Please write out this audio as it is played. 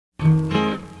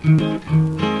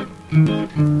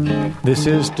This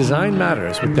is Design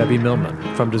Matters with Debbie Millman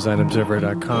from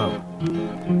DesignObserver.com.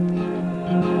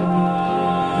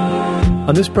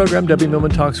 On this program, Debbie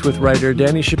Millman talks with writer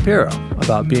Dani Shapiro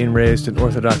about being raised an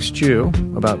Orthodox Jew,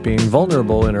 about being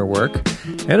vulnerable in her work,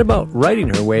 and about writing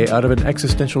her way out of an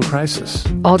existential crisis.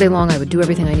 All day long, I would do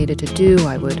everything I needed to do.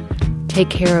 I would take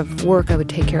care of work. I would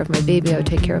take care of my baby. I would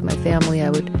take care of my family. I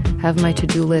would have my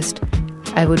to-do list.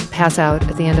 I would pass out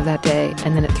at the end of that day,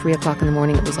 and then at 3 o'clock in the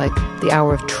morning, it was like the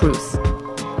hour of truth.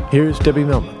 Here's Debbie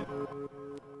Millman.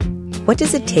 What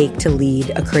does it take to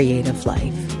lead a creative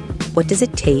life? What does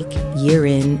it take, year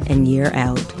in and year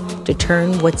out, to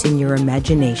turn what's in your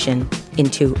imagination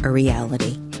into a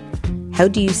reality? How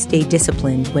do you stay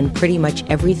disciplined when pretty much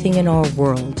everything in our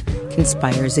world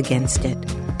conspires against it?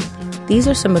 These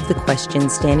are some of the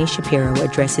questions Dani Shapiro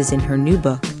addresses in her new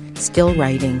book, Still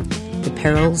Writing: The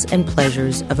Perils and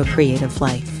Pleasures of a Creative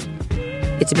Life.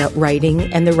 It's about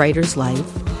writing and the writer's life,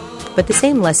 but the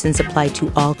same lessons apply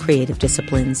to all creative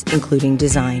disciplines, including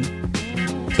design.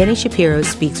 Dani Shapiro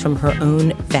speaks from her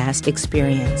own vast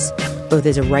experience, both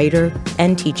as a writer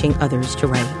and teaching others to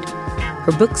write.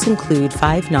 Her books include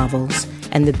 5 novels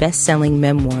and the best-selling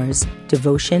memoirs,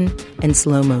 Devotion and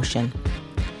Slow Motion.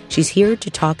 She's here to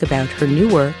talk about her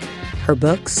new work, her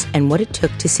books, and what it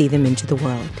took to see them into the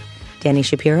world. Dani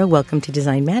Shapiro, welcome to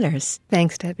Design Matters.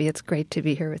 Thanks, Debbie. It's great to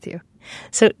be here with you.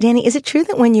 So, Dani, is it true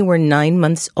that when you were 9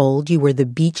 months old, you were the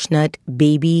beech nut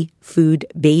baby food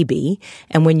baby,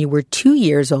 and when you were 2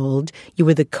 years old, you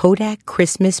were the Kodak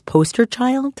Christmas poster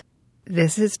child?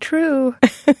 This is true.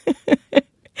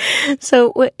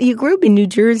 So, you grew up in New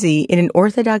Jersey in an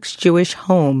Orthodox Jewish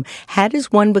home. How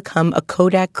does one become a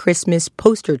Kodak Christmas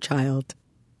poster child?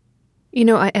 You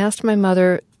know, I asked my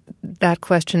mother that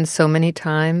question so many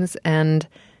times and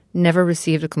never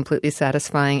received a completely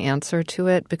satisfying answer to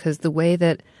it, because the way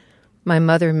that my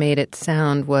mother made it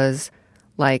sound was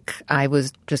like I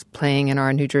was just playing in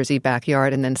our New Jersey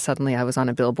backyard and then suddenly I was on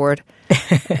a billboard.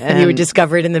 You were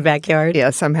discovered in the backyard? Yeah,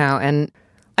 somehow. And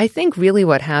I think really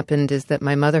what happened is that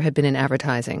my mother had been in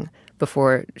advertising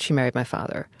before she married my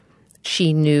father.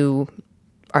 She knew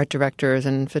art directors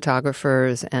and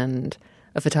photographers, and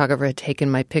a photographer had taken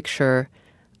my picture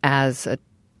as a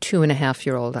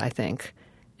 2.5-year-old, I think.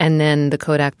 And then the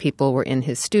Kodak people were in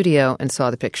his studio and saw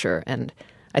the picture. And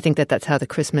I think that that's how the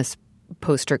Christmas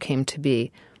poster came to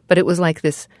be. But it was like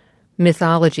this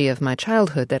mythology of my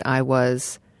childhood that I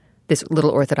was this little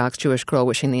Orthodox Jewish girl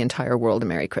wishing the entire world a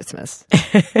Merry Christmas.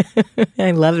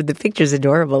 I love it. The picture's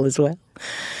adorable as well.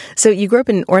 So you grew up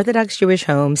in an Orthodox Jewish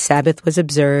home. Sabbath was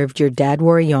observed. Your dad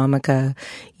wore a yarmulke.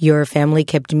 Your family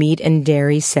kept meat and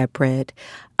dairy separate.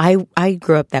 I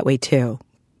grew up that way too.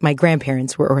 My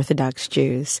grandparents were Orthodox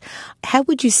Jews. How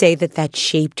would you say that that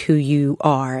shaped who you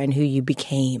are and who you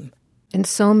became? In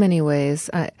so many ways.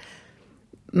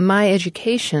 My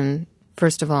education,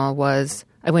 first of all, was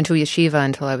I went to a yeshiva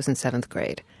until I was in 7th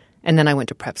grade, and then I went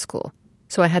to prep school.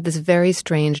 So I had this very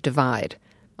strange divide,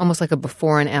 almost like a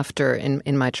before and after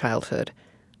in my childhood.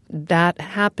 That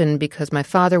happened because my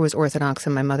father was Orthodox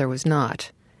and my mother was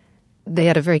not. They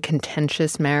had a very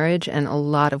contentious marriage, and a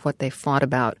lot of what they fought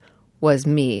about was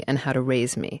me and how to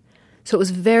raise me. So it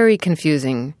was very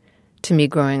confusing to me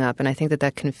growing up, and I think that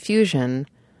that confusion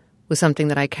was something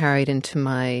that I carried into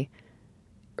my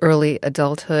early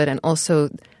adulthood, and also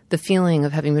the feeling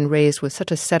of having been raised with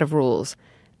such a set of rules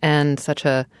and such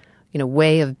a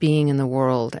way of being in the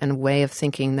world and a way of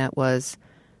thinking that was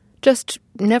just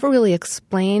never really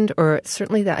explained, or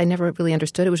certainly that I never really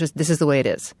understood. It was just, this is the way it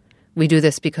is. We do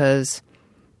this because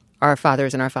our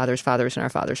fathers and our fathers' fathers and our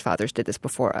fathers' fathers did this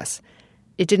before us.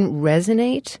 It didn't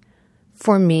resonate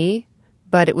for me,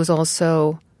 but it was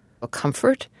also a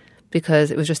comfort,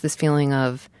 because it was just this feeling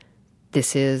of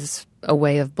this is a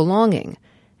way of belonging.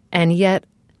 And yet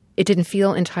it didn't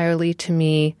feel entirely to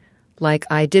me like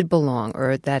I did belong,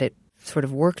 or that it sort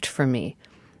of worked for me.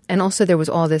 And also there was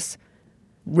all this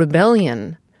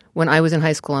rebellion. When I was in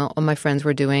high school, all my friends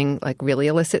were doing like really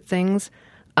illicit things.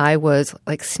 I was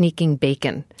like sneaking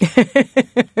bacon.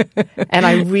 And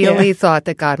I really thought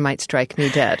that God might strike me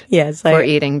dead for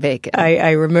eating bacon.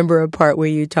 I remember a part where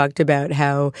you talked about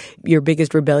how your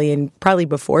biggest rebellion, probably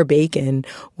before bacon,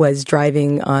 was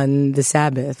driving on the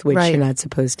Sabbath, which you're not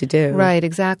supposed to do. Right,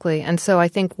 exactly. And so I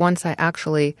think once I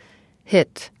actually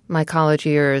hit my college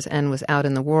years and was out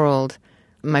in the world,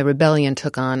 my rebellion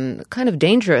took on kind of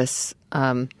dangerous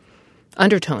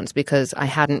undertones, because I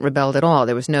hadn't rebelled at all.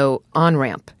 There was no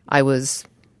on-ramp. I was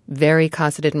very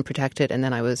cosseted and protected, and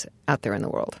then I was out there in the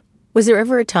world. Was there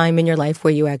ever a time in your life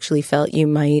where you actually felt you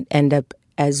might end up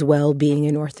as well, being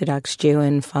an Orthodox Jew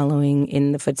and following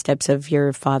in the footsteps of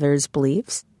your father's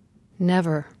beliefs?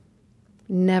 Never.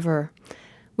 Never.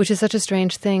 Which is such a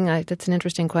strange thing. That's an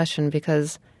interesting question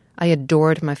because I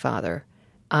adored my father.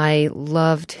 I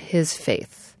loved his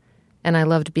faith, and I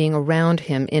loved being around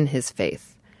him in his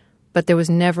faith. But there was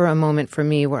never a moment for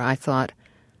me where I thought,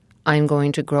 I'm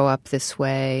going to grow up this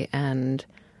way, and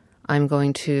I'm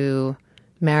going to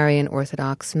marry an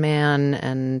Orthodox man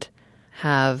and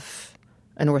have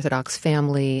an Orthodox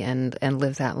family and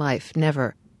live that life.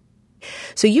 Never.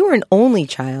 So you were an only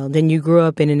child, and you grew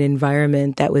up in an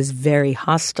environment that was very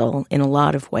hostile in a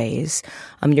lot of ways.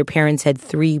 Your parents had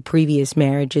 3 previous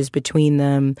marriages between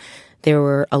them. There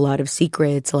were a lot of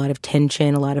secrets, a lot of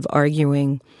tension, a lot of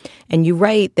arguing. And you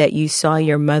write that you saw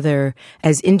your mother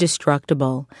as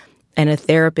indestructible, and a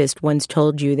therapist once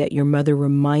told you that your mother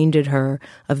reminded her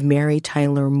of Mary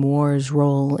Tyler Moore's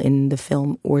role in the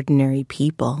film Ordinary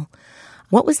People.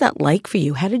 What was that like for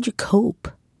you? How did you cope?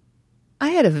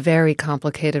 I had a very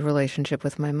complicated relationship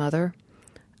with my mother,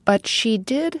 but she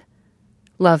did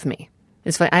love me.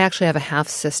 It's funny, I actually have a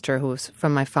half-sister who was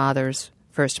from my father's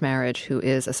first marriage who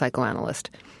is a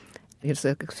psychoanalyst. It's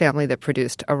a family that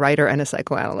produced a writer and a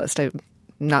psychoanalyst.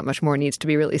 Not much more needs to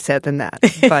be really said than that.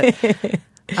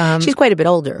 But she's quite a bit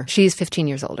older. She's 15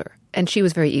 years older. And she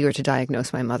was very eager to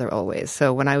diagnose my mother always.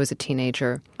 So when I was a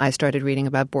teenager, I started reading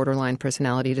about borderline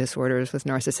personality disorders with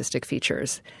narcissistic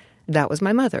features. That was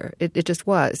my mother. It just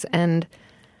was. And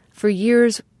for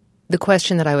years, the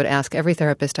question that I would ask every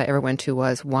therapist I ever went to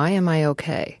was, why am I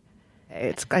okay?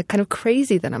 It's kind of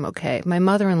crazy that I'm okay. My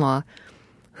mother-in-law,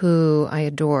 who I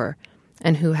adore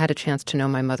and who had a chance to know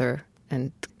my mother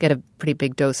and get a pretty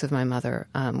big dose of my mother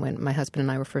when my husband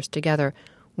and I were first together,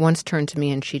 once turned to me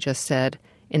and she just said,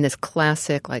 in this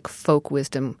classic like folk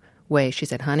wisdom way, she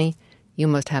said, honey, you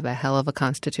must have a hell of a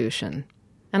constitution.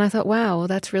 And I thought, wow, well,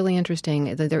 that's really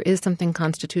interesting. There is something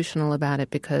constitutional about it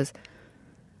because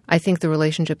I think the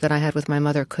relationship that I had with my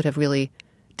mother could have really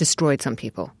destroyed some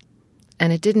people.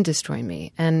 And it didn't destroy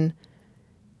me. And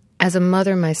as a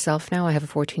mother myself now, I have a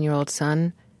 14-year-old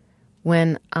son.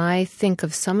 When I think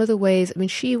of some of the ways,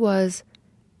 she was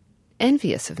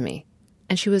envious of me.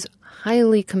 And she was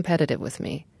highly competitive with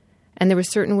me. And there were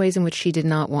certain ways in which she did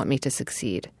not want me to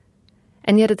succeed.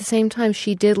 And yet at the same time,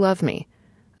 she did love me.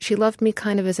 She loved me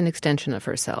kind of as an extension of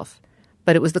herself,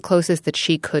 but it was the closest that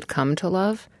she could come to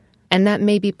love. And that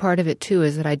may be part of it, too,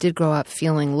 is that I did grow up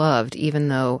feeling loved, even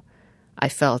though I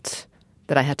felt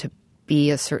that I had to be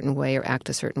a certain way or act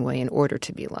a certain way in order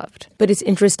to be loved. But it's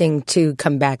interesting to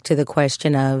come back to the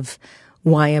question of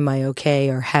why am I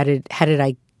okay, or how did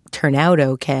I turn out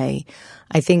okay?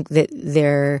 I think that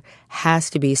there has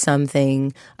to be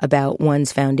something about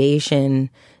one's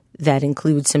foundation that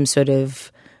includes some sort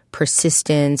of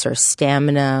persistence or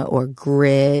stamina or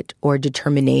grit or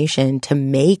determination to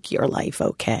make your life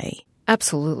okay.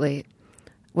 Absolutely.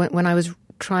 When I was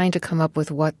trying to come up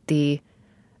with what the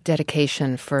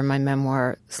dedication for my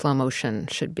memoir, Slow Motion,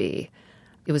 should be,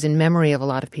 it was in memory of a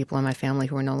lot of people in my family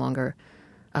who are no longer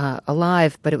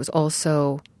alive, but it was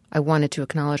also, I wanted to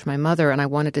acknowledge my mother, and I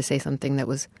wanted to say something that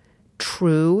was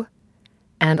true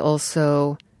and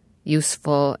also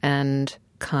useful and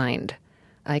kind.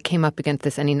 I came up against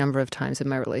this any number of times in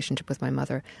my relationship with my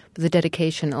mother. But the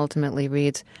dedication ultimately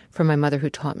reads, for my mother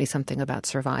who taught me something about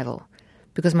survival.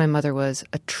 Because my mother was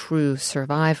a true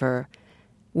survivor.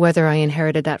 Whether I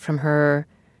inherited that from her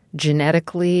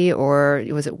genetically or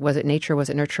was it nature, was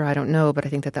it nurture, I don't know. But I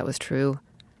think that was true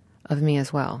of me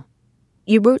as well.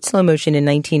 You wrote Slow Motion in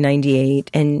 1998,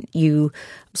 and you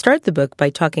start the book by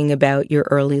talking about your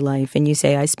early life. And you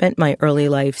say, I spent my early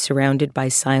life surrounded by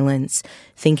silence,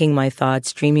 thinking my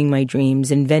thoughts, dreaming my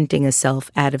dreams, inventing a self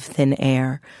out of thin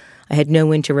air. I had no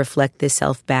one to reflect this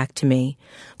self back to me.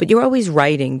 But you were always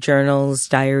writing journals,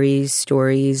 diaries,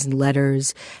 stories,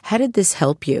 letters. How did this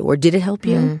help you, or did it help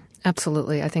you?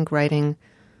 Absolutely. I think writing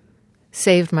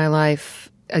saved my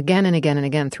life again and again and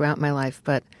again throughout my life.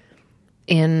 But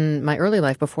in my early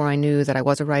life, before I knew that I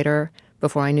was a writer,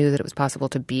 before I knew that it was possible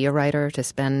to be a writer, to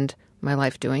spend my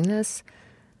life doing this,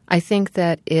 I think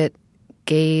that it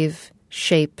gave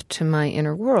shape to my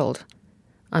inner world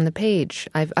on the page.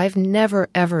 I've never,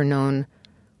 ever known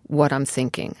what I'm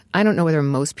thinking. I don't know whether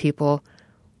most people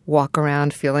walk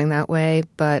around feeling that way,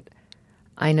 but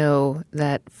I know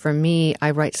that for me,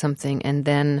 I write something and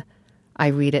then I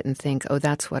read it and think, oh,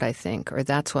 that's what I think, or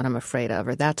that's what I'm afraid of,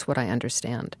 or that's what I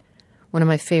understand. One of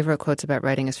my favorite quotes about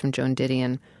writing is from Joan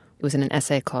Didion. It was in an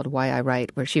essay called Why I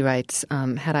Write, where she writes,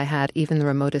 had I had even the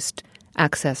remotest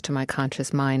access to my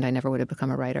conscious mind, I never would have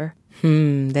become a writer.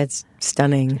 That's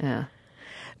stunning. Yeah.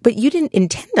 But you didn't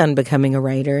intend on becoming a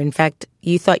writer. In fact,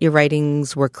 you thought your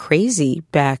writings were crazy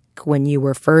back when you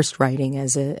were first writing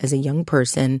as a young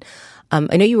person.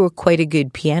 I know you were quite a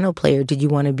good piano player. Did you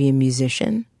want to be a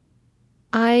musician?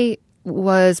 I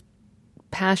was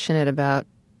passionate about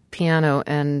piano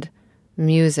and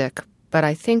music, but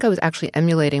I think I was actually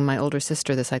emulating my older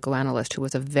sister, the psychoanalyst, who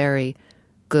was a very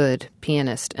good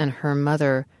pianist. And her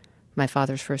mother, my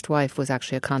father's first wife, was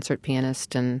actually a concert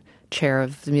pianist and chair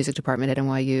of the music department at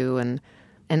NYU.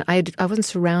 And I wasn't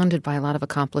surrounded by a lot of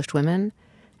accomplished women.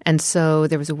 And so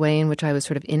there was a way in which I was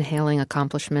sort of inhaling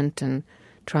accomplishment and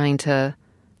trying to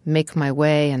make my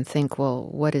way and think, well,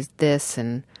 what is this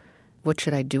and what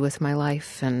should I do with my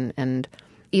life? And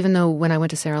even though when I went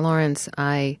to Sarah Lawrence,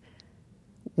 I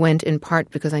went in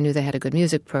part because I knew they had a good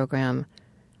music program,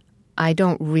 I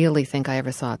don't really think I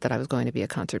ever thought that I was going to be a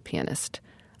concert pianist.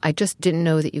 I just didn't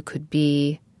know that you could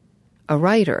be a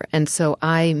writer. And so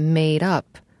I made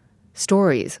up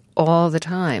stories all the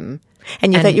time.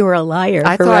 And you thought you were a liar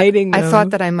for writing them. I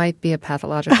thought that I might be a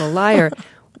pathological liar.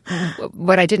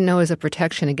 What I didn't know as a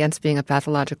protection against being a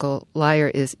pathological liar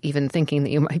is even thinking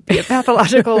that you might be a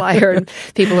pathological liar. And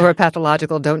people who are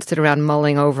pathological don't sit around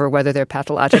mulling over whether they're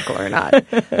pathological or not.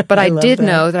 But I did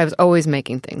know that I was always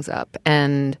making things up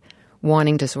and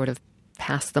wanting to sort of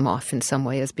pass them off in some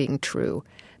way as being true.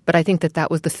 But I think that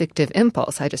that was the fictive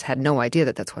impulse. I just had no idea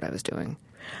that that's what I was doing.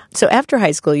 So after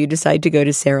high school, you decide to go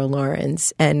to Sarah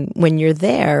Lawrence. And when you're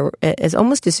there,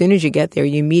 almost as soon as you get there,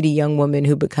 you meet a young woman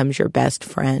who becomes your best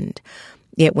friend.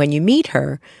 Yet when you meet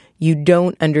her, you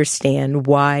don't understand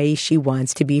why she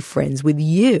wants to be friends with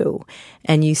you.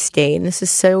 And you stay. And this is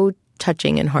so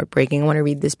touching and heartbreaking. I want to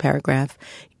read this paragraph.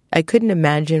 I couldn't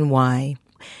imagine why.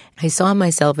 I saw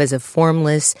myself as a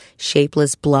formless,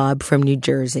 shapeless blob from New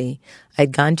Jersey.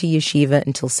 I'd gone to yeshiva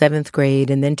until 7th grade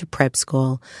and then to prep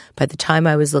school. By the time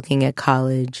I was looking at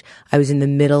college, I was in the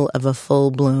middle of a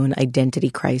full-blown identity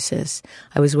crisis.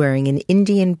 I was wearing an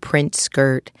Indian print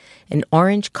skirt, an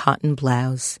orange cotton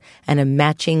blouse, and a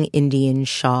matching Indian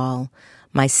shawl.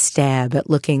 My stab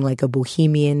at looking like a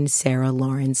bohemian Sarah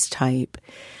Lawrence type.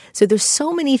 So there's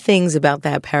so many things about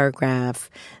that paragraph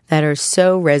that are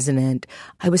so resonant.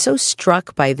 I was so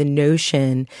struck by the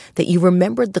notion that you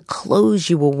remembered the clothes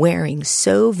you were wearing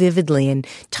so vividly, and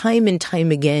time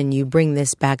again you bring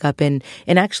this back up in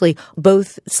actually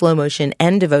both Slow Motion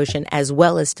and Devotion, as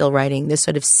well as Still Writing, this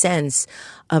sort of sense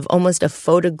of almost a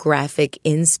photographic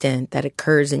instant that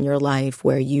occurs in your life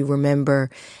where you remember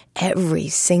every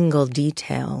single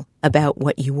detail about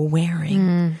what you were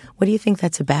wearing. What do you think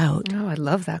that's about? Oh, I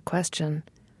love that question.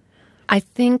 I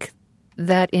think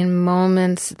that in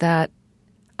moments that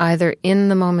either in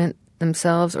the moment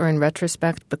themselves or in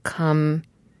retrospect become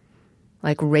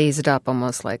like raised up,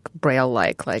 almost like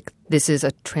Braille-like this is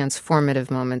a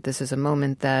transformative moment. This is a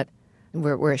moment that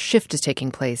where a shift is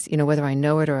taking place, whether I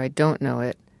know it or I don't know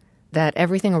it, that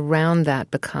everything around that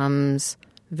becomes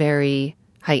very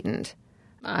heightened.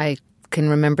 I can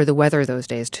remember the weather those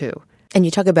days too. And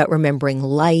you talk about remembering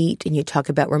light, and you talk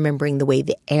about remembering the way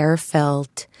the air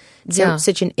felt. It's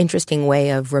such an interesting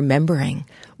way of remembering.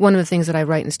 One of the things that I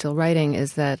write in Still Writing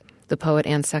is that the poet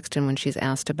Anne Sexton, when she's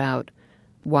asked about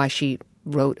why she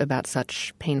wrote about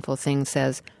such painful things,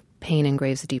 says, pain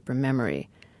engraves a deeper memory.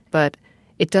 But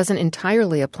it doesn't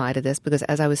entirely apply to this, because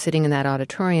as I was sitting in that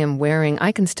auditorium wearing,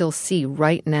 I can still see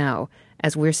right now,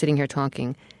 as we're sitting here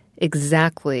talking,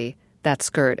 exactly that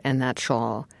skirt and that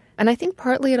shawl. And I think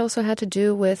partly it also had to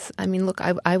do with,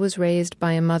 I was raised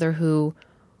by a mother who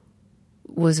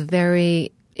was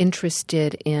very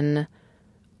interested in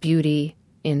beauty,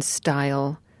 in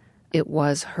style. It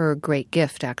was her great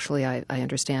gift, actually. I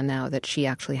understand now that she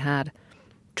actually had a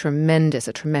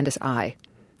tremendous eye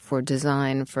for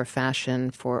design, for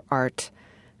fashion, for art.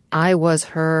 I was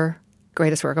her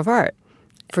greatest work of art.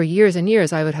 For years and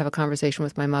years, I would have a conversation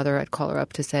with my mother. I'd call her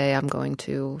up to say, I'm going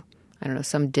to,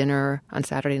 some dinner on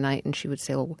Saturday night, and she would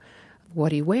say, well,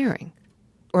 what are you wearing?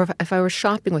 Or if I were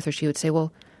shopping with her, she would say,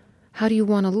 well, how do you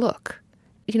want to look?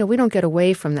 We don't get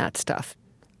away from that stuff.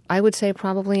 I would say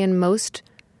probably in most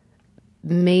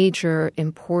major,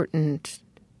 important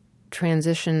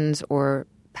transitions or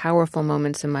powerful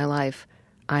moments in my life,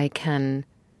 I can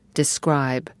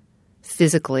describe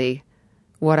physically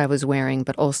what I was wearing,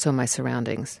 but also my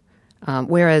surroundings.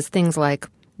 Whereas things like,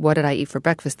 what did I eat for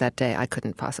breakfast that day? I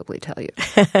couldn't possibly tell you.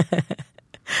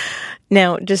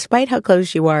 Now, despite how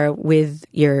close you are with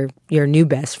your new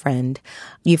best friend,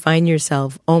 you find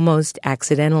yourself almost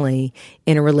accidentally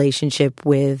in a relationship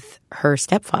with her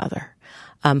stepfather,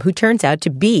 who turns out to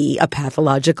be a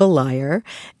pathological liar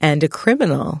and a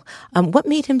criminal. What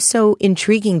made him so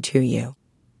intriguing to you?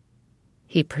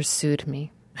 He pursued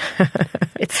me.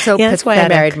 It's so yeah, that's pathetic.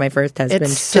 why I married my first husband,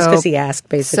 just because he asked,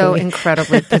 basically. So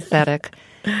incredibly pathetic.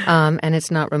 And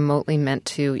it's not remotely meant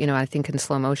to, I think in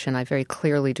slow motion, I very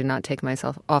clearly do not take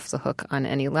myself off the hook on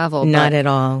any level. Not at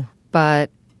all. But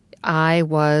I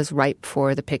was ripe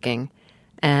for the picking,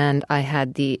 and I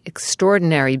had the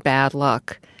extraordinary bad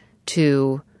luck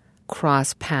to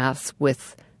cross paths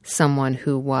with someone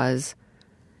who was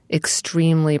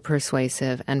extremely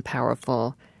persuasive and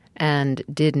powerful and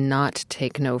did not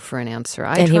take no for an answer.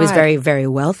 He was very, very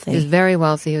wealthy. He was very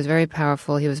wealthy. He was very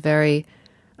powerful. He was very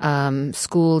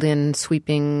schooled in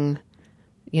sweeping,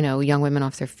 young women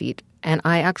off their feet. And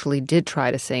I actually did try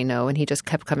to say no, and he just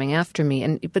kept coming after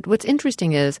me. But what's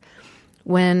interesting is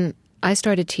when I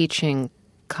started teaching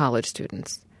college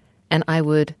students, and I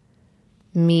would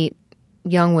meet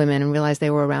young women and realize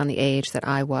they were around the age that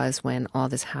I was when all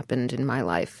this happened in my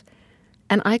life.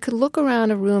 And I could look around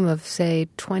a room of, say,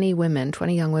 20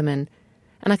 young women,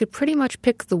 and I could pretty much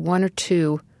pick the one or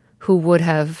two who would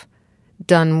have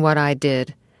done what I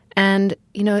did. And,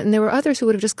 and there were others who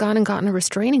would have just gone and gotten a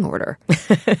restraining order,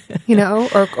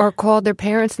 or called their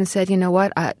parents and said, you know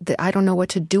what, I don't know what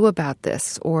to do about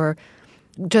this, or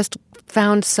just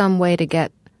found some way to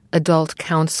get adult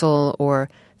counsel or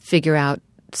figure out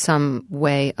some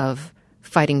way of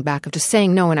fighting back, of just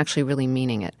saying no and actually really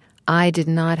meaning it. I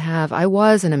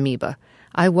was an amoeba.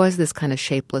 I was this kind of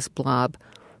shapeless blob,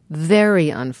 very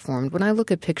unformed. When I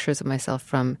look at pictures of myself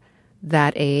from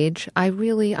that age,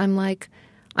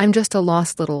 I'm just a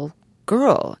lost little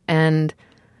girl. And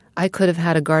I could have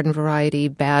had a garden variety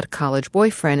bad college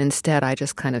boyfriend. Instead, I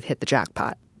just kind of hit the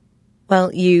jackpot.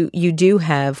 Well, you do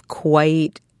have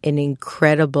quite an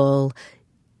incredible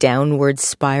downward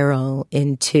spiral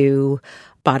into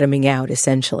bottoming out,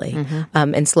 essentially.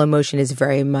 Mm-hmm. And slow motion is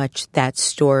very much that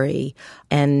story.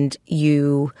 And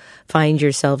you find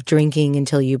yourself drinking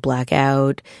until you black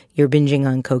out. You're binging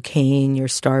on cocaine. You're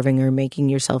starving or making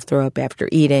yourself throw up after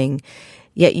eating.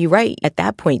 Yet you write at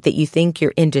that point that you think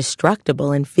you're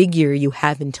indestructible and figure you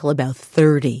have until about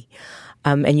 30.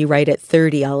 And you write, at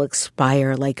 30, I'll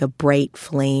expire like a bright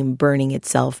flame burning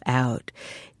itself out.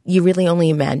 You really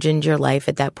only imagined your life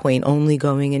at that point only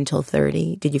going until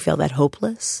 30? Did you feel that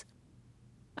hopeless?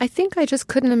 I think I just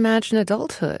couldn't imagine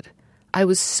adulthood. I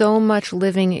was so much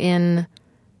living in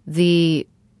the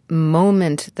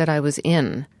moment that I was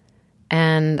in,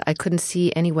 and I couldn't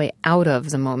see any way out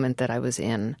of the moment that I was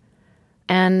in.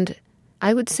 And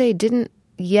I would say didn't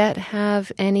yet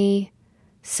have any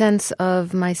sense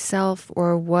of myself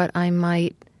or what I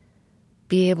might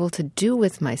be able to do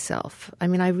with myself. I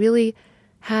mean, I really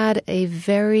had a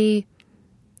very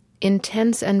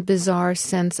intense and bizarre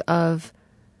sense of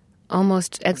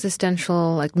almost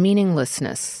existential, like,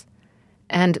 meaninglessness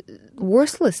and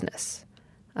worthlessness,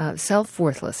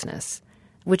 self-worthlessness,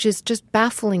 which is just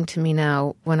baffling to me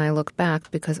now when I look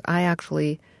back, because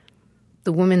the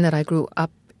woman that I grew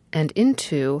up and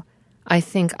into, I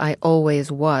think I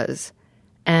always was.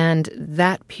 And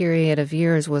that period of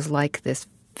years was like this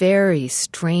very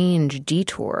strange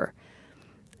detour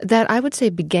that I would say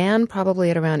began probably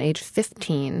at around age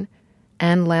 15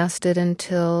 and lasted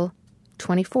until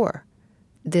 24.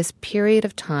 This period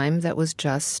of time that was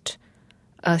just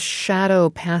a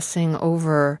shadow passing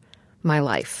over my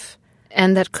life,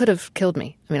 and that could have killed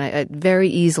me. I mean, I very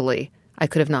easily, I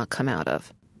could have not come out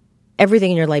of.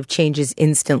 Everything in your life changes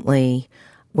instantly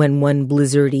when one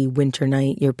blizzardy winter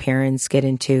night your parents get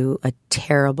into a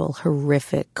terrible,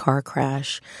 horrific car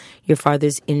crash. Your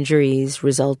father's injuries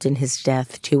result in his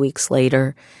death 2 weeks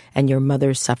later, and your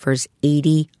mother suffers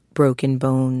 80 broken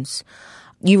bones.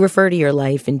 You refer to your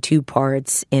life in two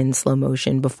parts in slow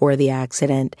motion, before the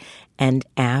accident and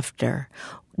after.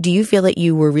 Do you feel that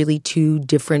you were really two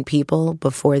different people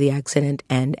before the accident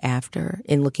and after,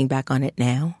 in looking back on it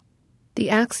now? The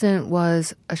accident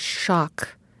was a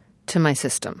shock to my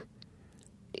system.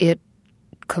 It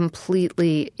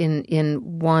completely,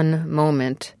 in one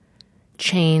moment,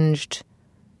 changed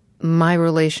my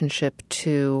relationship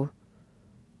to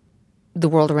the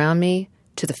world around me,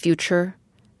 to the future,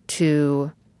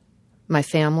 to my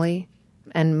family,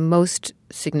 and most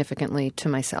significantly to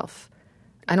myself.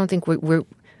 I don't think we're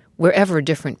ever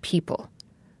different people,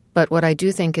 but what I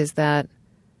do think is that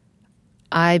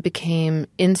I became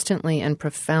instantly and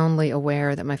profoundly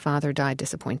aware that my father died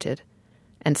disappointed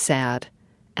and sad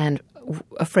and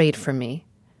afraid for me,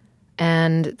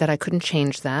 and that I couldn't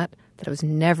change that I was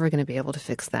never going to be able to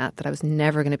fix that I was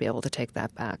never going to be able to take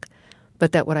that back,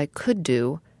 but that what I could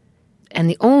do, and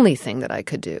the only thing that I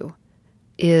could do,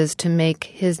 is to make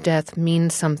his death mean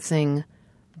something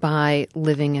by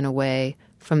living in a way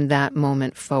from that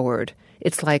moment forward.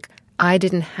 It's like I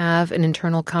didn't have an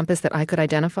internal compass that I could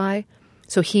identify,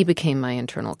 so he became my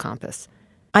internal compass.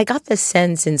 I got the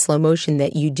sense in slow motion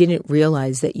that you didn't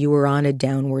realize that you were on a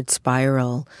downward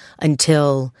spiral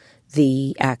until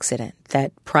the accident,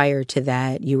 that prior to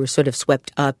that you were sort of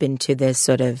swept up into this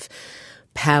sort of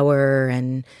power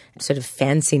and sort of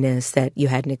fanciness that you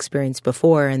hadn't experienced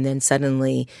before, and then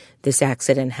suddenly this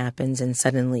accident happens and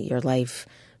suddenly your life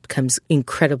becomes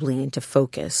incredibly into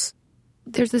focus.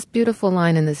 There's this beautiful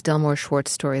line in this Delmore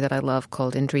Schwartz story that I love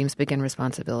called In Dreams Begin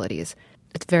Responsibilities.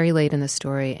 It's very late in the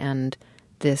story, and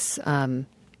this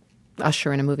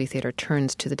usher in a movie theater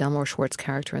turns to the Delmore Schwartz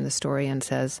character in the story and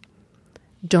says,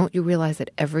 "Don't you realize that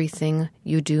everything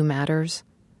you do matters?"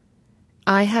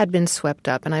 I had been swept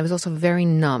up, and I was also very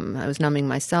numb. I was numbing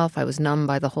myself. I was numb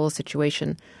by the whole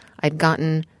situation. I'd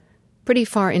gotten pretty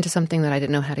far into something that I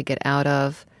didn't know how to get out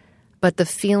of. But the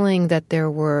feeling that there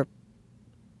were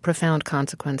profound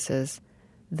consequences,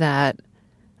 that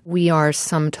we are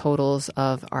sum totals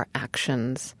of our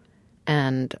actions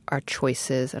and our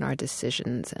choices and our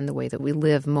decisions and the way that we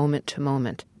live moment to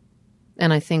moment.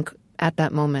 And I think at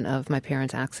that moment of my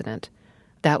parents' accident,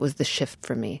 that was the shift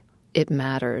for me. It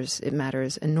matters. It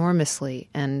matters enormously.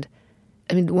 And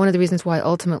I mean, one of the reasons why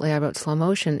ultimately I wrote Slow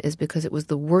Motion is because it was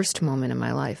the worst moment in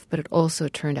my life, but it also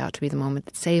turned out to be the moment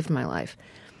that saved my life,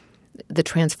 the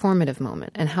transformative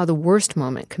moment. And how the worst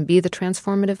moment can be the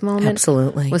transformative moment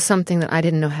Absolutely. Was something that I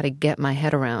didn't know how to get my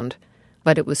head around,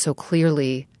 but it was so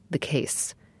clearly the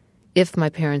case. If my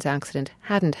parents' accident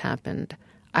hadn't happened,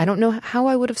 I don't know how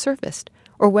I would have surfaced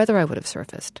or whether I would have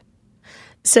surfaced.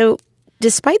 So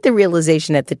despite the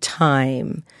realization at the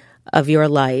time of your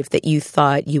life that you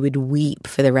thought you would weep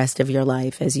for the rest of your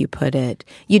life, as you put it,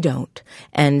 you don't.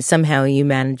 And somehow you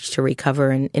managed to recover.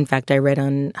 And in fact, I read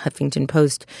on Huffington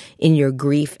Post, in your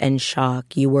grief and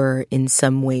shock, you were in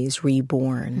some ways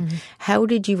reborn. Mm-hmm. How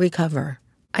did you recover?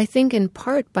 I think in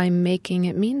part by making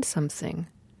it mean something.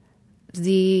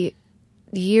 The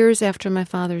years after my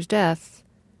father's death,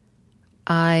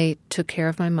 I took care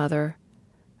of my mother,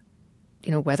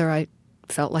 whether I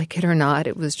felt like it or not.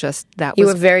 It was just you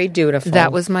were very dutiful.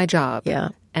 That was my job. Yeah.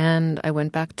 And I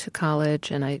went back to college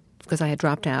because I had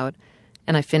dropped out,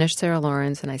 and I finished Sarah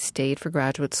Lawrence, and I stayed for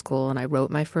graduate school, and I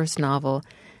wrote my first novel.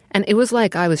 And it was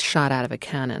like I was shot out of a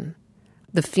cannon.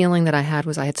 The feeling that I had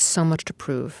was I had so much to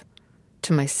prove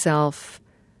to myself,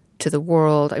 to the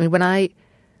world. I mean, when I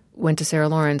went to Sarah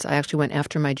Lawrence, I actually went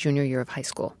after my junior year of high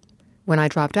school. When I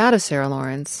dropped out of Sarah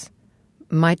Lawrence,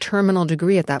 my terminal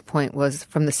degree at that point was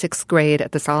from the 6th grade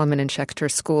at the Solomon and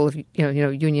Schechter School of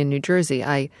Union, New Jersey.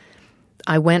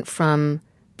 I went from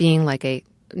being like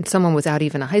someone without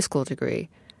even a high school degree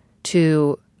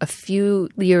to a few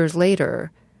years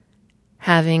later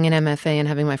having an MFA and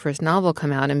having my first novel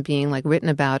come out and being like written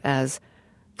about as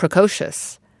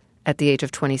precocious at the age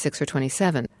of 26 or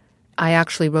 27. I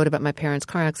actually wrote about my parents'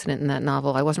 car accident in that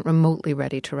novel. I wasn't remotely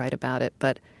ready to write about it,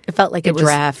 but it felt like a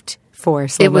draft for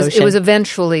Slow Motion. It was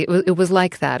eventually, it was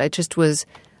like that. It just was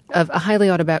a highly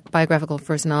autobiographical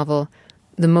first novel,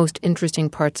 the most interesting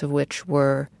parts of which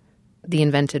were the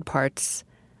invented parts,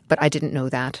 but I didn't know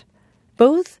that.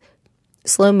 Both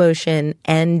Slow Motion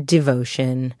and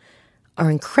Devotion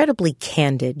are incredibly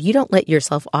candid. You don't let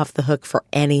yourself off the hook for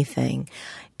anything.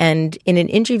 And in an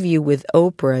interview with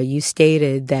Oprah, you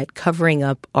stated that covering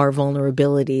up our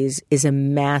vulnerabilities is a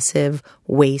massive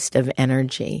waste of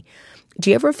energy.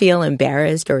 Do you ever feel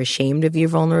embarrassed or ashamed of your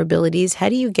vulnerabilities? How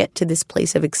do you get to this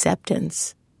place of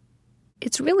acceptance?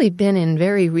 It's really been in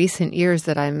very recent years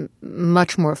that I'm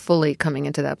much more fully coming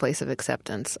into that place of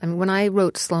acceptance. I mean, when I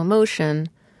wrote Slow Motion,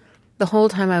 the whole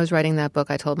time I was writing that book,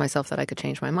 I told myself that I could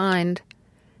change my mind,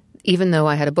 even though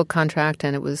I had a book contract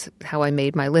and it was how I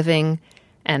made my living.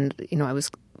 And, I was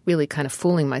really kind of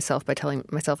fooling myself by telling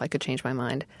myself I could change my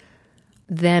mind.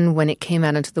 Then when it came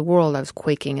out into the world, I was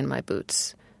quaking in my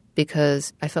boots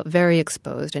because I felt very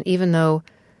exposed. And even though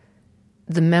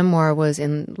the memoir was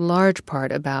in large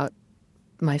part about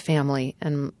my family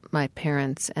and my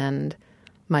parents and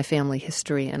my family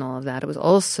history and all of that, it was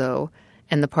also,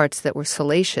 and the parts that were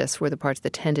salacious were the parts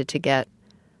that tended to get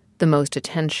the most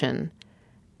attention.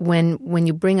 When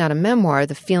you bring out a memoir,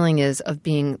 the feeling is of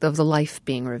the life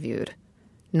being reviewed,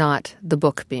 not the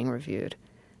book being reviewed.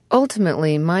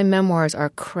 Ultimately, my memoirs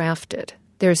are crafted.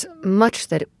 There's much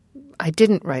that I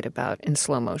didn't write about in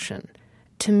Slow Motion.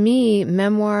 To me,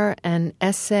 memoir and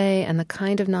essay and the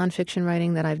kind of nonfiction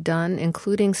writing that I've done,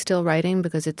 including still writing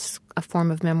because it's a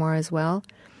form of memoir as well,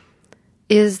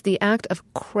 is the act of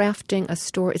crafting a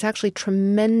story. It's actually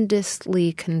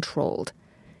tremendously controlled.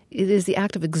 It is the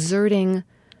act of exerting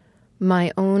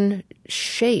my own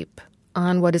shape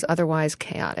on what is otherwise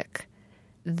chaotic.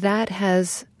 that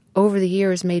has, over the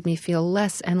years, made me feel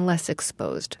less and less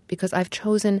exposed because I've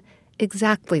chosen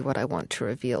exactly what I want to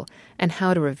reveal and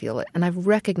how to reveal it. And I've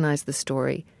recognized the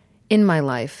story in my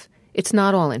life. It's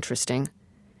not all interesting,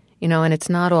 and it's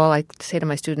not all, I say to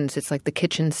my students, it's like the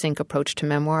kitchen sink approach to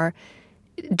memoir.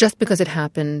 Just because it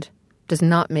happened does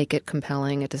not make it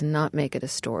compelling. It does not make it a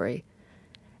story.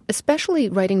 Especially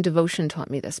writing devotion taught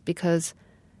me this, because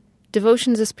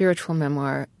devotion is a spiritual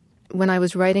memoir. When I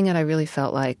was writing it, I really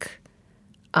felt like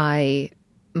I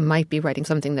might be writing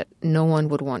something that no one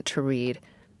would want to read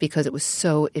because it was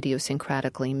so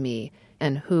idiosyncratically me,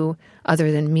 and who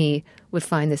other than me would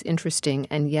find this interesting,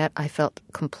 and yet I felt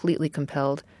completely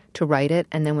compelled to write it.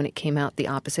 And then when it came out, the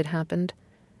opposite happened.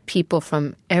 People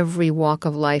from every walk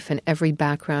of life and every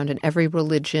background and every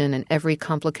religion and every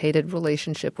complicated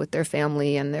relationship with their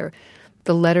family and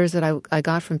the letters that I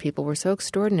got from people were so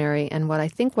extraordinary. And what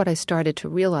I started to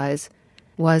realize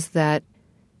was that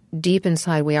deep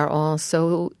inside we are all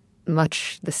so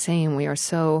much the same.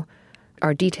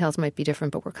 Our details might be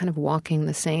different, but we're kind of walking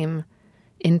the same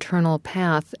internal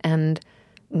path. And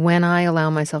when I allow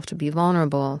myself to be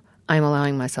vulnerable, I'm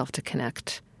allowing myself to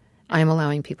connect. I'm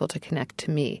allowing people to connect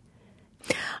to me.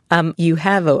 You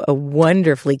have a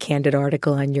wonderfully candid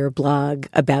article on your blog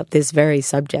about this very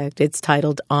subject. It's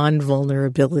titled On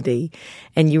Vulnerability,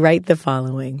 and you write the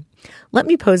following. Let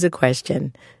me pose a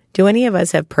question. Do any of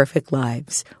us have perfect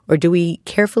lives, or do we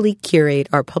carefully curate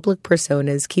our public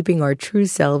personas, keeping our true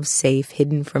selves safe,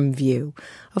 hidden from view?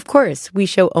 Of course, we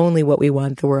show only what we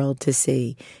want the world to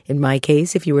see. In my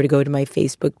case, if you were to go to my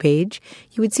Facebook page,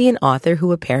 you would see an author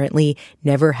who apparently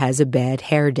never has a bad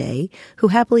hair day, who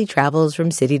happily travels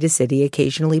from city to city,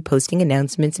 occasionally posting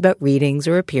announcements about readings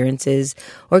or appearances,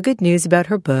 or good news about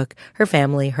her book, her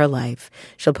family, her life.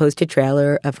 She'll post a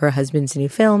trailer of her husband's new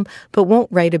film, but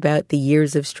won't write about the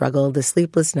years of struggle, the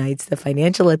sleepless nights, the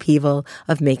financial upheaval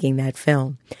of making that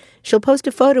film. She'll post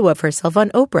a photo of herself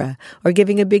on Oprah or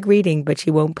giving a big reading, but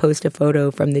she won't post a photo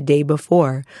from the day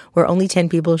before where only 10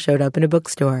 people showed up in a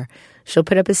bookstore. She'll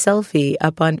put up a selfie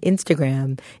up on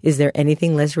Instagram. Is there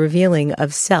anything less revealing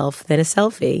of self than a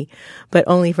selfie? But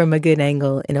only from a good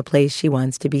angle in a place she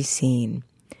wants to be seen.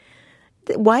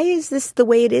 Why is this the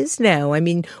way it is now? I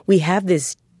mean, we have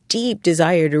this deep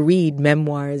desire to read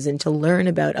memoirs and to learn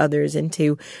about others and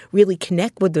to really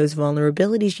connect with those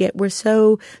vulnerabilities, yet we're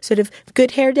so sort of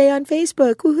good hair day on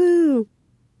Facebook. Woohoo!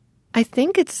 I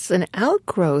think it's an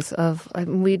outgrowth of,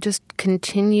 we just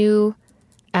continue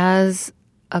as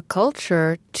a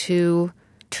culture to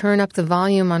turn up the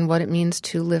volume on what it means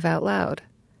to live out loud.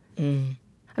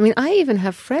 I mean, I even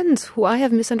have friends who I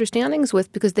have misunderstandings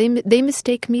with because they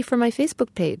mistake me for my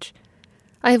Facebook page.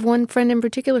 I have one friend in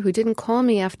particular who didn't call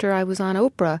me after I was on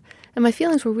Oprah, and my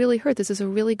feelings were really hurt. This is a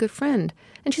really good friend.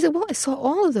 And she said, well, I saw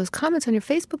all of those comments on your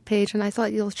Facebook page, and I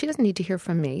thought, she doesn't need to hear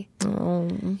from me. Oh.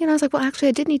 I was like, well, actually,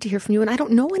 I did need to hear from you, and I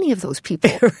don't know any of those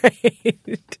people.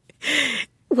 Right.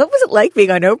 What was it like being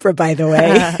on Oprah, by the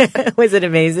way? Was it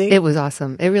amazing? It was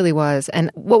awesome. It really was. And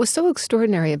what was so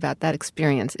extraordinary about that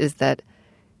experience is that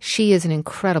she is an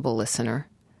incredible listener.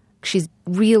 She's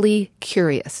really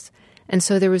curious. And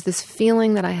so there was this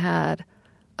feeling that I had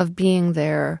of being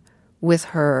there with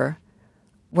her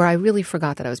where I really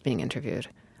forgot that I was being interviewed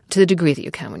to the degree that you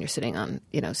can when you're sitting on,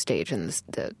 stage and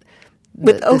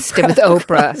with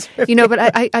Oprah. But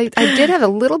I did have a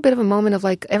little bit of a moment of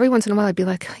like, every once in a while I'd be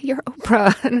like, you're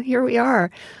Oprah, and here we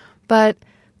are. But,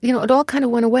 it all kind of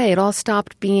went away. It all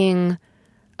stopped being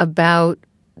about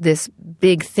this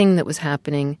big thing that was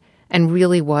happening and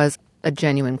really was a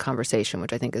genuine conversation,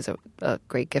 which I think is a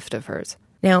great gift of hers.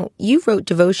 Now, you wrote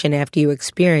devotion after you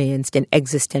experienced an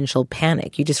existential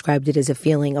panic. You described it as a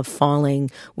feeling of falling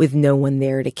with no one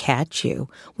there to catch you.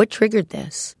 What triggered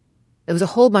this? It was a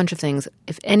whole bunch of things.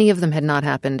 If any of them had not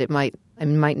happened, I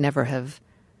might never have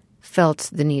felt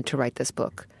the need to write this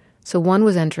book. So one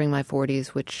was entering my 40s,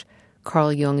 which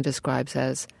Carl Jung describes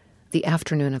as the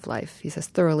afternoon of life. He says,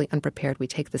 thoroughly unprepared, we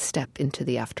take the step into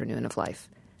the afternoon of life.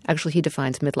 Actually, he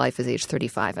defines midlife as age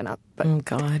 35 and up. But, oh,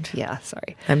 God. Yeah,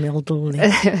 sorry. I'm elderly.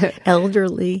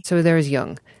 Elderly. So there's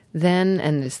Jung. Then,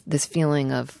 and this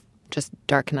feeling of just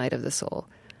dark night of the soul.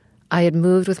 I had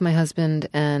moved with my husband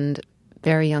and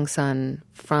very young son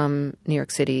from New York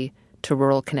City to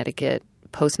rural Connecticut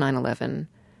post 9/11.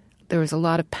 There was a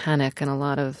lot of panic and a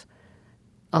lot of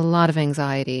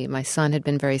anxiety. My son had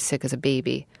been very sick as a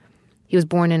baby. He was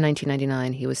born in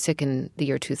 1999. He was sick in the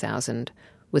year 2000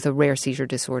 with a rare seizure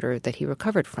disorder that he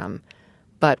recovered from,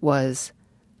 but was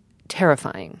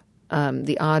terrifying.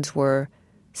 The odds were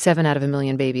 7 out of 1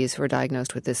 million babies were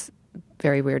diagnosed with this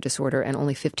very rare disorder, and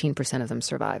only 15% of them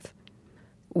survive.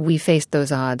 we faced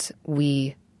those odds.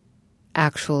 We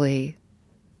actually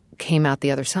came out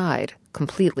the other side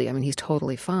completely. I mean, he's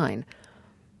totally fine.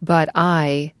 But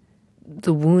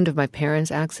the wound of my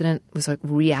parents' accident was like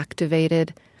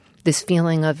reactivated. This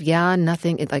feeling of,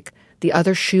 nothing, like the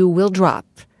other shoe will drop.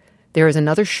 There is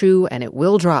another shoe and it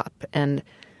will drop. And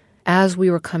as we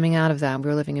were coming out of that, we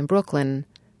were living in Brooklyn,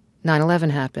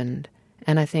 9/11 happened.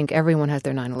 And I think everyone has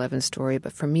their 9/11 story.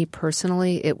 But for me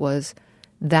personally, it was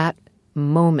that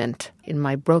moment in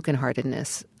my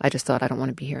brokenheartedness. I just thought, I don't want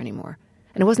to be here anymore.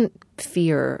 And it wasn't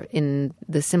fear in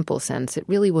the simple sense. It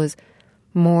really was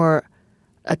more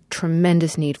a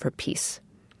tremendous need for peace.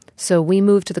 So we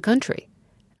moved to the country.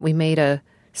 We made a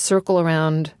circle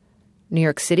around New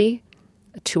York City,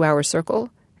 a 2-hour circle,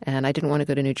 and I didn't want to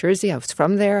go to New Jersey. I was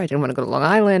from there. I didn't want to go to Long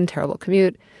Island, terrible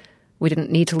commute. We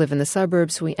didn't need to live in the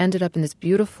suburbs, so we ended up in this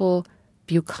beautiful,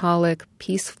 bucolic,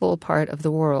 peaceful part of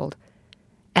the world.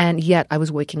 And yet I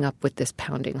was waking up with this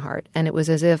pounding heart. And it was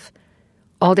as if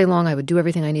all day long I would do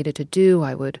everything I needed to do.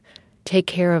 I would take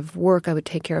care of work. I would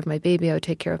take care of my baby. I would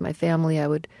take care of my family. I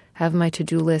would have my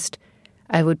to-do list.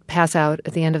 I would pass out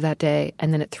at the end of that day.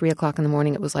 And then at 3 o'clock in the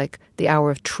morning, it was like the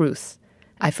hour of truth.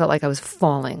 I felt like I was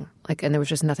falling, and there was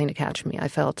just nothing to catch me. I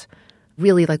felt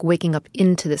really like waking up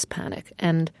into this panic.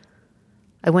 And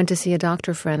I went to see a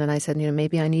doctor friend and I said,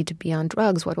 maybe I need to be on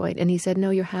drugs. What do I? And he said, no,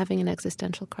 you're having an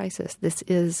existential crisis. This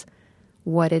is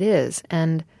what it is.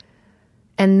 And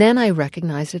then I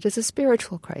recognized it as a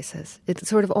spiritual crisis. It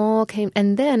sort of all came.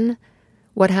 And then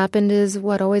what happened is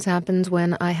what always happens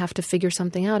when I have to figure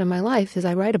something out in my life is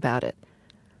I write about it.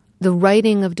 The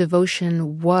writing of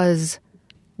devotion was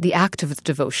the act of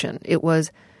devotion.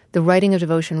 The writing of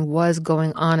devotion was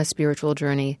going on a spiritual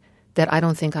journey that I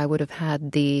don't think I would have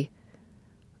had the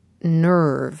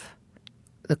nerve,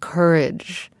 the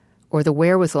courage, or the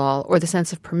wherewithal, or the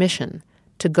sense of permission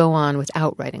to go on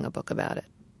without writing a book about it.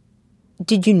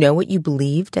 Did you know what you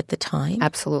believed at the time?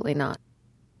 Absolutely not.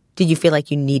 Did you feel like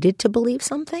you needed to believe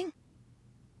something?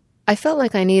 I felt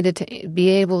like I needed to be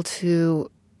able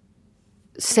to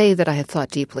say that I had thought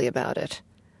deeply about it.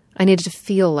 I needed to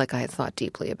feel like I had thought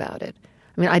deeply about it.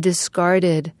 I mean, I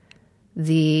discarded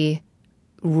the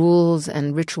rules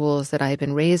and rituals that I had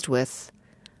been raised with,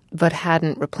 but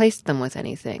hadn't replaced them with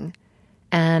anything.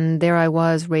 And there I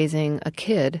was raising a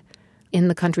kid in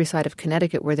the countryside of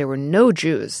Connecticut where there were no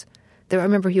Jews. I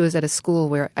remember he was at a school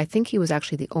where I think he was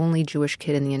actually the only Jewish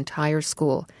kid in the entire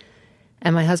school.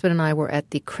 And my husband and I were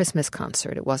at the Christmas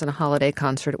concert. It wasn't a holiday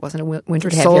concert. It wasn't a winter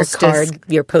solstice. Your card,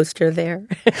 your poster there.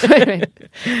 Right.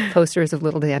 Posters of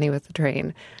little Danny with the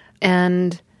train.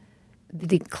 And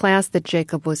the class that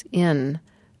Jacob was in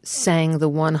sang the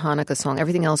one Hanukkah song.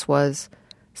 Everything else was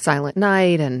Silent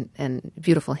Night and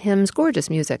beautiful hymns, gorgeous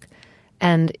music.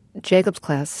 And Jacob's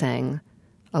class sang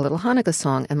a little Hanukkah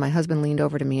song, and my husband leaned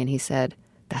over to me and he said,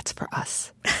 "That's for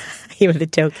us." You were the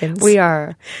tokens. We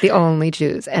are the only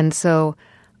Jews. And so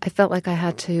I felt like I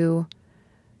had to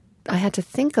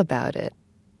think about it.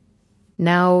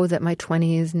 Now that my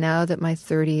 20s, now that my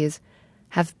 30s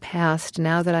have passed,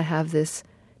 now that I have this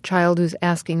child who's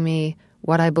asking me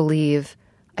what I believe,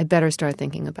 I better start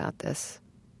thinking about this.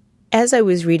 As I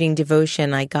was reading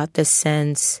Devotion, I got the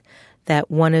sense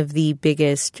that one of the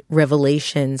biggest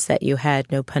revelations that you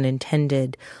had, no pun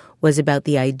intended, was about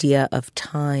the idea of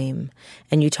time.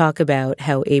 And you talk about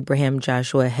how Abraham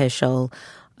Joshua Heschel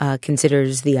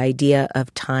considers the idea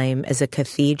of time as a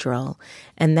cathedral.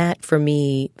 And that, for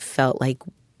me, felt like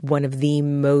one of the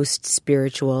most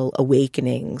spiritual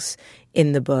awakenings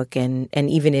in the book and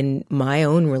even in my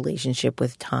own relationship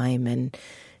with time and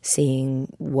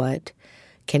seeing what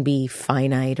can be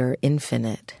finite or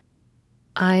infinite.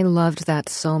 I loved that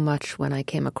so much when I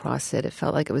came across it. It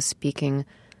felt like it was speaking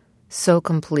so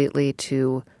completely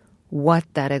to what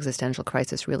that existential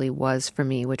crisis really was for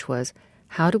me, which was,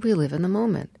 how do we live in the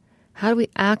moment? How do we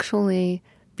actually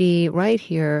be right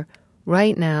here,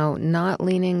 right now, not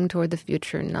leaning toward the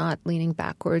future, not leaning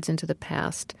backwards into the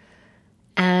past?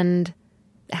 And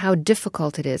how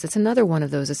difficult it is. It's another one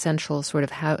of those essential sort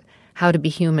of how to be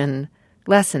human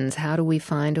lessons. How do we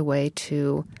find a way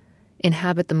to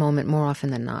inhabit the moment more often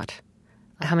than not?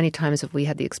 How many times have we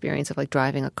had the experience of like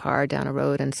driving a car down a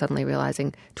road and suddenly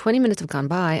realizing 20 minutes have gone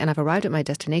by and I've arrived at my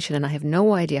destination and I have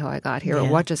no idea how I got here or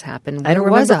what just happened. I don't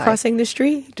remember crossing the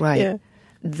street. Right. Yeah.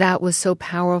 That was so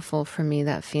powerful for me,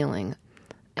 that feeling.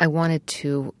 I wanted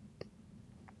to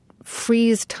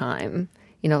freeze time,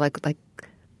 like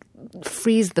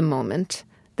freeze the moment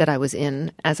that I was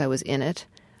in as I was in it,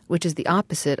 which is the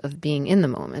opposite of being in the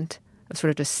moment, of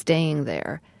sort of just staying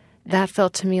there. That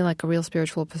felt to me like a real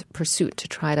spiritual pursuit, to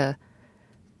try to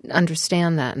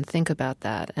understand that and think about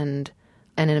that. And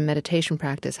and in a meditation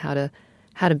practice, how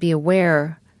to be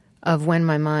aware of when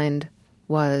my mind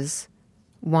was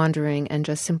wandering and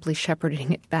just simply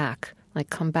shepherding it back, like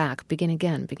come back, begin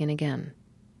again, begin again.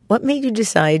 What made you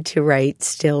decide to write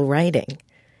Still Writing?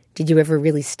 Did you ever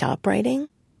really stop writing?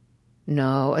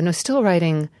 No, Still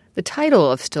Writing, the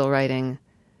title of Still Writing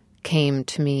came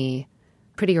to me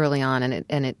pretty early on,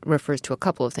 and it refers to a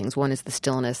couple of things. One is the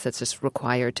stillness that's just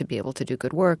required to be able to do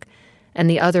good work. And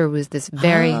the other was this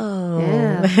very,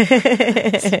 So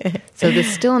the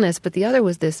stillness, but the other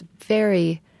was this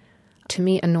very, to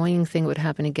me, annoying thing would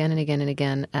happen again and again and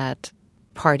again at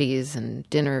parties and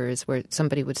dinners where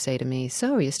somebody would say to me,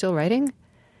 "So, are you still writing?"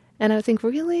 And I would think,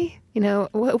 really?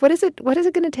 What is it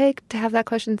going to take to have that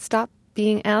question stop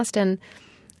being asked? And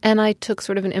I took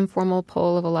sort of an informal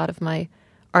poll of a lot of my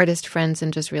artist friends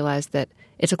and just realized that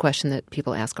it's a question that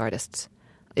people ask artists.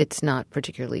 It's not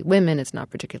particularly women, it's not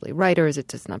particularly writers,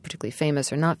 it's not particularly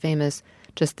famous or not famous,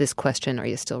 just this question, are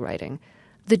you still writing?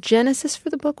 The genesis for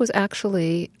the book was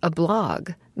actually a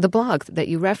blog, the blog that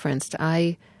you referenced.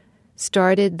 I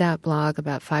started that blog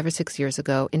about 5 or 6 years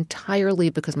ago entirely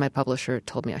because my publisher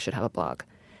told me I should have a blog.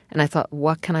 And I thought,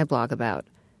 what can I blog about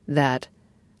that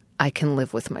I can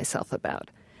live with myself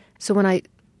about? So when I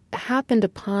happened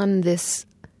upon this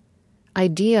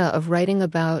idea of writing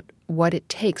about what it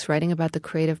takes, writing about the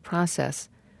creative process,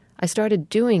 I started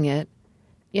doing it.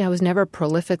 I was never a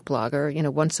prolific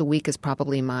blogger. Once a week is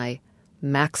probably my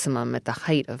maximum at the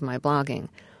height of my blogging.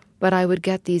 But I would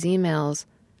get these emails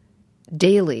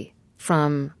daily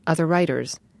from other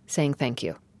writers saying thank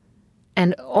you.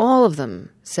 And all of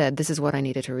them said, this is what I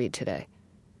needed to read today.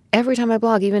 Every time I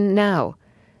blog, even now,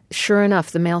 sure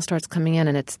enough, the mail starts coming in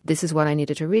and it's, this is what I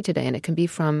needed to read today. And it can be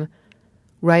from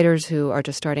writers who are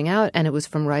just starting out, and it was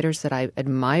from writers that I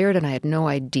admired and I had no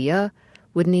idea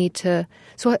would need to.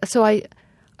 So I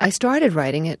started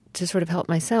writing it to sort of help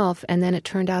myself, and then it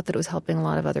turned out that it was helping a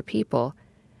lot of other people.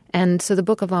 And so the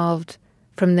book evolved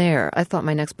from there. I thought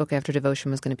my next book after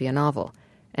Devotion was going to be a novel,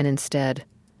 and instead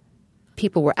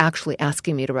people were actually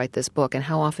asking me to write this book. And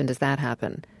how often does that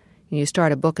happen? You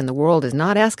start a book and the world is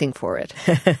not asking for it.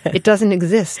 It doesn't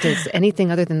exist as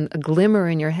anything other than a glimmer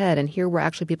in your head. And here were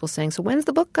actually people saying, so when's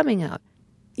the book coming out?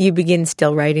 You begin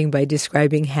Still Writing by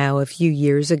describing how a few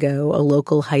years ago, a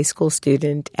local high school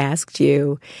student asked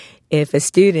you if a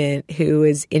student who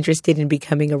was interested in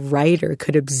becoming a writer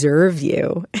could observe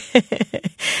you.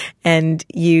 And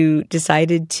you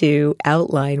decided to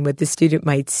outline what the student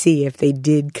might see if they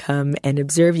did come and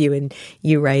observe you. And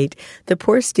you write, the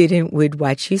poor student would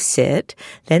watch you sit,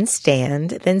 then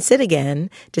stand, then sit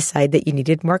again, decide that you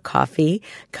needed more coffee,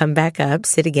 come back up,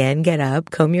 sit again, get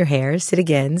up, comb your hair, sit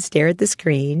again, stare at the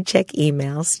screen, check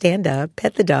email, stand up,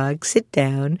 pet the dog, sit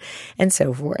down, and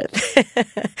so forth.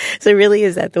 So really,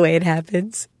 is that the way it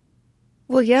happens?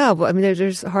 Well, yeah. I mean,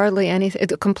 there's hardly anything.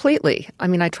 Completely. I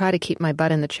mean, I try to keep my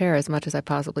butt in the chair as much as I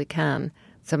possibly can.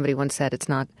 Somebody once said, it's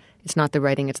not the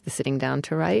writing, it's the sitting down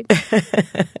to write.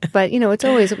 But, it's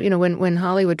always, when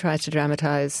Hollywood tries to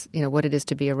dramatize, what it is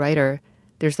to be a writer,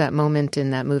 there's that moment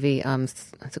in that movie,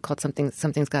 it's called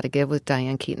Something's Gotta Give with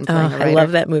Diane Keaton playing a writer. I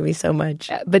love that movie so much.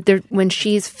 But when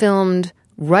she's filmed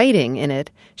writing in it,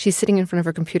 she's sitting in front of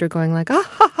her computer going like, ah,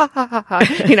 ha, ha, ha, ha,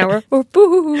 ha, or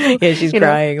boo. Yeah, she's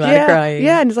crying, a lot of crying.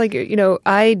 Yeah, and it's like,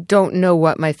 I don't know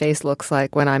what my face looks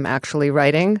like when I'm actually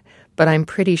writing, but I'm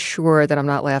pretty sure that I'm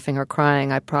not laughing or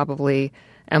crying. I probably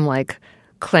am like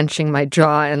clenching my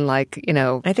jaw and like,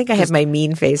 I think I have my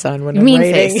mean face on when I'm mean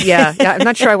writing. Face, yeah. I'm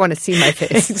not sure I want to see my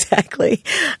face. Exactly.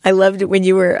 I loved it when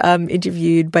you were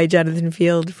interviewed by Jonathan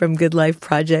Field from Good Life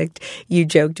Project. You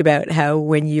joked about how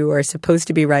when you are supposed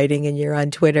to be writing and you're on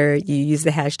Twitter, you use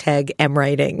the hashtag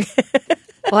 #MWriting.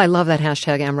 Well, I love that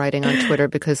hashtag #MWriting on Twitter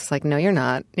because it's like, no, you're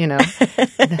not.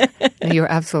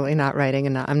 You're absolutely not writing,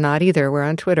 and I'm not either. We're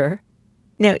on Twitter.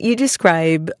 Now, you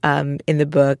describe in the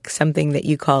book something that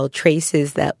you call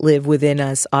traces that live within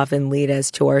us often lead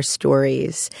us to our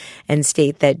stories, and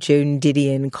state that Joan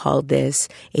Didion called this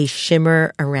a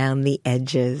shimmer around the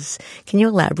edges. Can you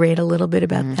elaborate a little bit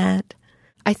about that?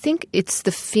 I think it's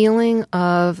the feeling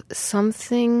of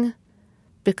something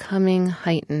becoming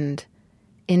heightened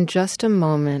in just a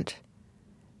moment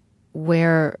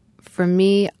where, for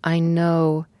me, I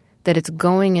know that it's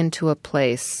going into a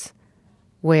place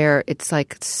where it's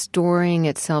like storing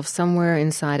itself somewhere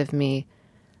inside of me.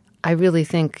 I really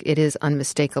think it is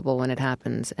unmistakable when it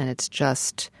happens, and it's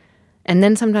just... And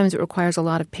then sometimes it requires a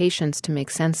lot of patience to make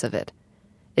sense of it.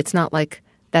 It's not like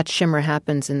that shimmer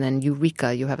happens and then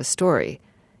eureka, you have a story.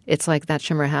 It's like that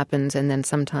shimmer happens and then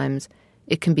sometimes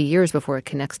it can be years before it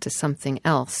connects to something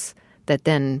else that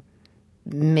then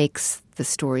makes the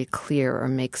story clear or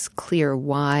makes clear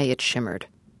why it shimmered.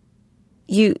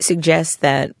 You suggest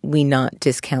that we not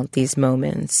discount these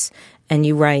moments. And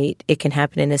you write, it can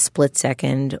happen in a split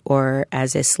second or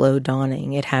as a slow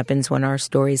dawning. It happens when our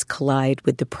stories collide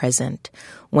with the present.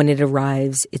 When it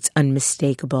arrives, it's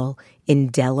unmistakable,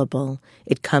 indelible.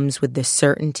 It comes with the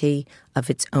certainty of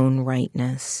its own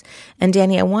rightness. And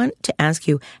Dani, I want to ask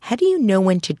you, how do you know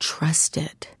when to trust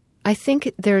it? I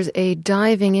think there's a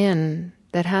diving in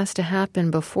that has to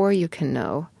happen before you can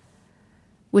know,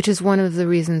 which is one of the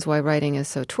reasons why writing is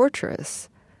so torturous.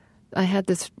 I had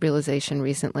this realization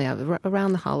recently.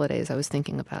 Around the holidays, I was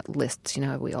thinking about lists. You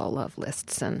know, we all love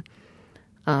lists. And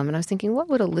I was thinking, what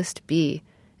would a list be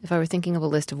if I were thinking of a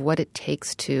list of what it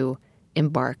takes to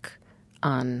embark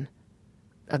on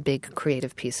a big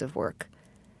creative piece of work?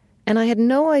 And I had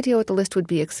no idea what the list would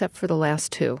be except for the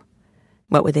last two.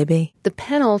 What would they be? The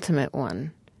penultimate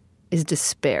one is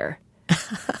despair.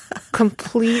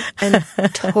 Complete and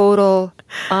total,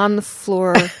 on the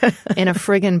floor, in a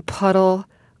friggin' puddle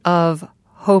of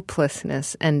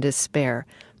hopelessness and despair.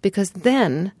 Because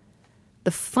then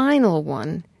the final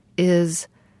one is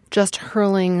just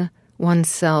hurling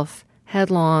oneself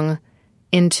headlong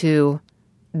into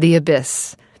the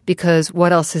abyss. Because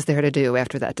what else is there to do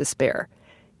after that despair?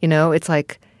 You know, it's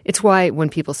like, it's why when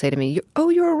people say to me, "Oh,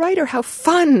 you're a writer, how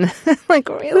fun." Like,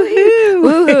 really?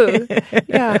 Woohoo.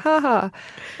 Yeah, haha.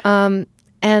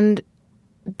 And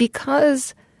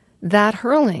because that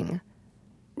hurling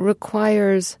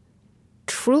requires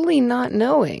truly not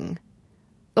knowing,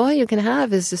 all you can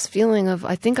have is this feeling of,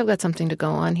 I think I've got something to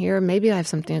go on here. Maybe I have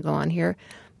something to go on here.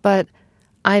 But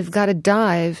I've got to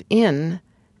dive in.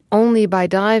 Only by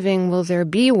diving will there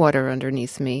be water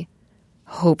underneath me,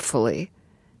 hopefully.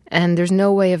 And there's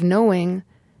no way of knowing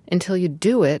until you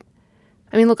do it.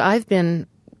 I mean, look, I've been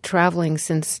traveling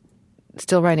since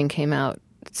Still Writing came out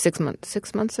 6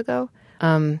 months ago.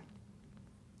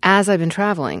 As I've been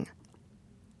traveling,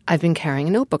 I've been carrying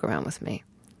a notebook around with me.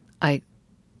 I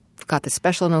got this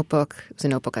special notebook. It was a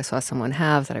notebook I saw someone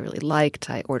have that I really liked.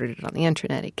 I ordered it on the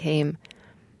internet. It came.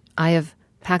 I have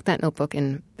packed that notebook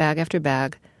in bag after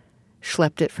bag,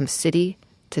 schlepped it from city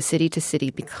to city to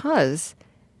city because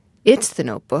it's the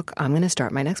notebook I'm going to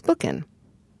start my next book in.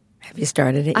 Have you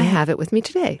started it yet? I have it with me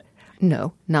today.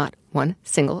 No, not one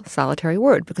single solitary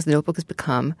word, because the notebook has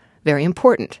become very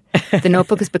important. The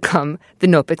notebook has become the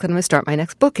notebook that I'm going to start my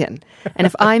next book in. And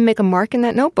if I make a mark in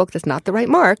that notebook that's not the right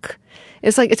mark,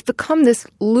 it's like it's become this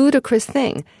ludicrous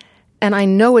thing. And I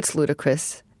know it's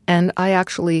ludicrous. And I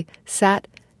actually sat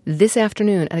this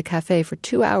afternoon at a cafe for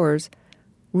 2 hours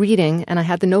reading, and I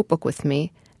had the notebook with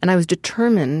me, and I was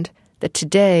determined that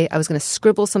today I was going to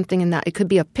scribble something in that. It could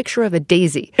be a picture of a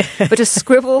daisy, but just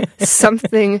scribble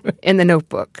something in the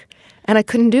notebook. And I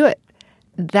couldn't do it.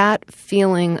 That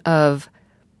feeling of,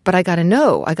 but I got to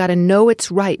know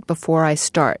it's right before I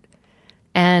start.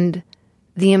 And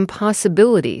the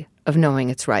impossibility of knowing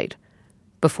it's right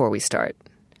before we start.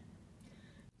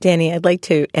 Dani, I'd like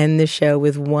to end the show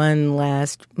with one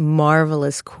last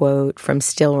marvelous quote from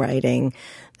Still Writing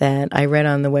that I read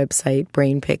on the website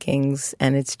Brain Pickings,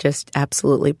 and it's just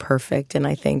absolutely perfect. And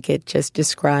I think it just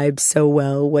describes so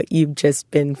well what you've just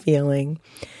been feeling.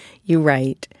 You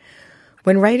write,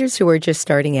 "When writers who are just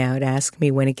starting out ask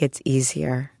me when it gets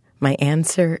easier, my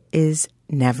answer is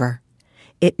never.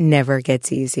 It never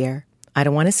gets easier. I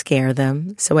don't want to scare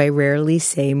them, so I rarely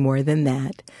say more than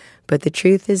that. But the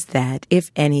truth is that,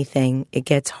 if anything, it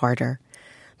gets harder.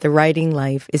 The writing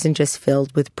life isn't just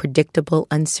filled with predictable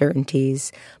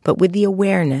uncertainties, but with the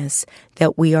awareness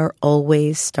that we are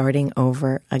always starting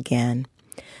over again,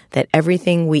 that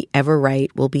everything we ever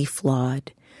write will be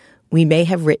flawed. We may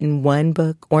have written one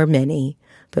book or many,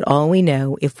 but all we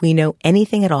know, if we know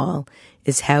anything at all,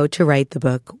 is how to write the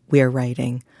book we're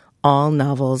writing. All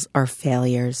novels are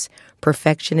failures.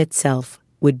 Perfection itself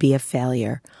would be a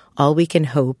failure. All we can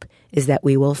hope is that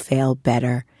we will fail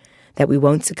better, that we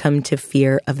won't succumb to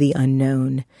fear of the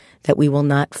unknown, that we will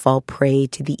not fall prey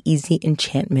to the easy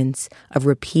enchantments of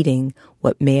repeating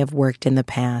what may have worked in the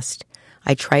past.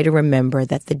 I try to remember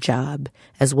that the job,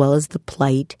 as well as the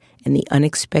plight and the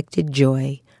unexpected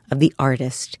joy of the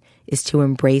artist, is to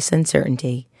embrace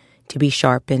uncertainty, to be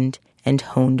sharpened and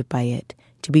honed by it,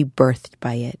 to be birthed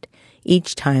by it.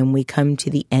 Each time we come to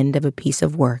the end of a piece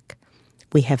of work,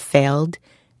 we have failed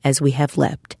as we have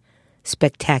leapt,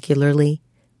 spectacularly,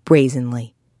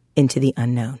 brazenly, into the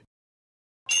unknown."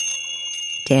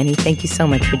 Dani, thank you so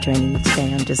much for joining me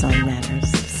today on Design Matters.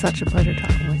 Such a pleasure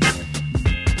talking with you.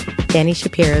 Dani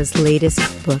Shapiro's latest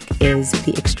book is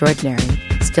The Extraordinary,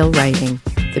 Still Writing,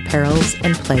 The Perils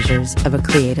and Pleasures of a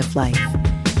Creative Life.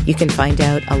 You can find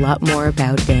out a lot more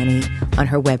about Dani on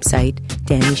her website,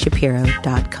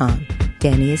 DaniShapiro.com.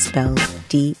 Dani is spelled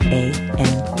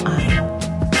D-A-N-I.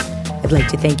 I'd like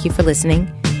to thank you for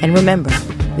listening. And remember,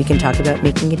 we can talk about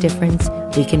making a difference,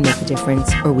 we can make a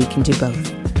difference, or we can do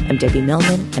both. I'm Debbie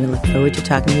Millman, and I look forward to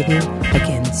talking with you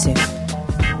again soon.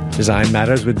 Design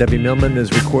Matters with Debbie Millman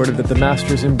is recorded at the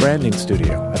Masters in Branding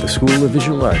Studio at the School of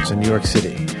Visual Arts in New York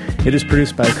City. It is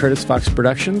produced by Curtis Fox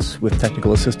Productions with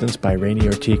technical assistance by Rainey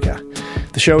Ortica.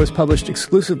 The show is published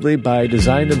exclusively by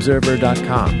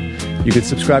DesignObserver.com. You can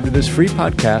subscribe to this free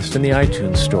podcast in the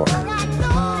iTunes Store.